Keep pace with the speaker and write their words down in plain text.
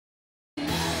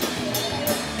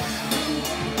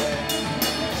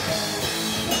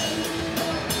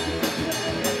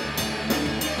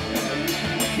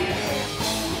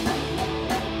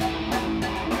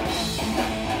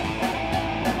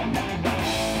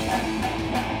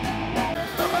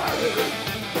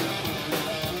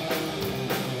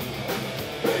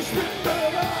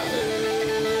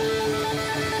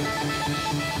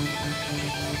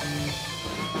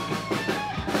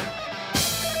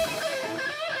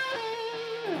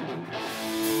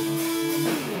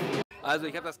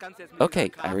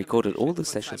Okay, I recorded all the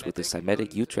sessions with the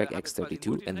Cymatic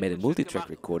uTrack-X32 and made a multi-track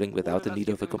recording without the need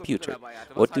of a computer.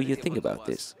 What do you think about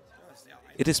this?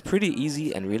 It is pretty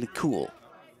easy and really cool.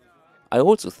 I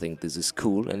also think this is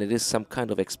cool, and it is some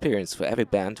kind of experience for every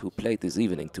band who played this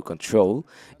evening to control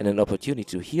and an opportunity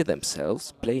to hear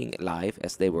themselves playing live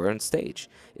as they were on stage.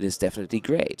 It is definitely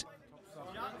great.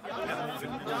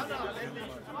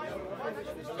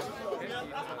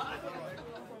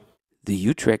 The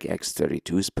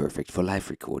uTrack-X32 is perfect for live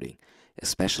recording,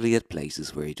 especially at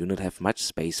places where you do not have much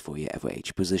space for your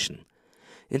FOH position.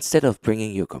 Instead of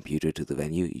bringing your computer to the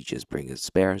venue, you just bring a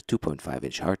spare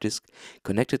 2.5-inch hard disk,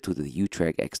 connect it to the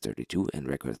uTrack-X32 and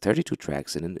record 32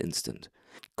 tracks in an instant.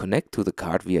 Connect to the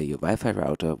card via your Wi-Fi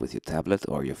router with your tablet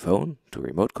or your phone to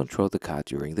remote control the card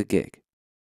during the gig.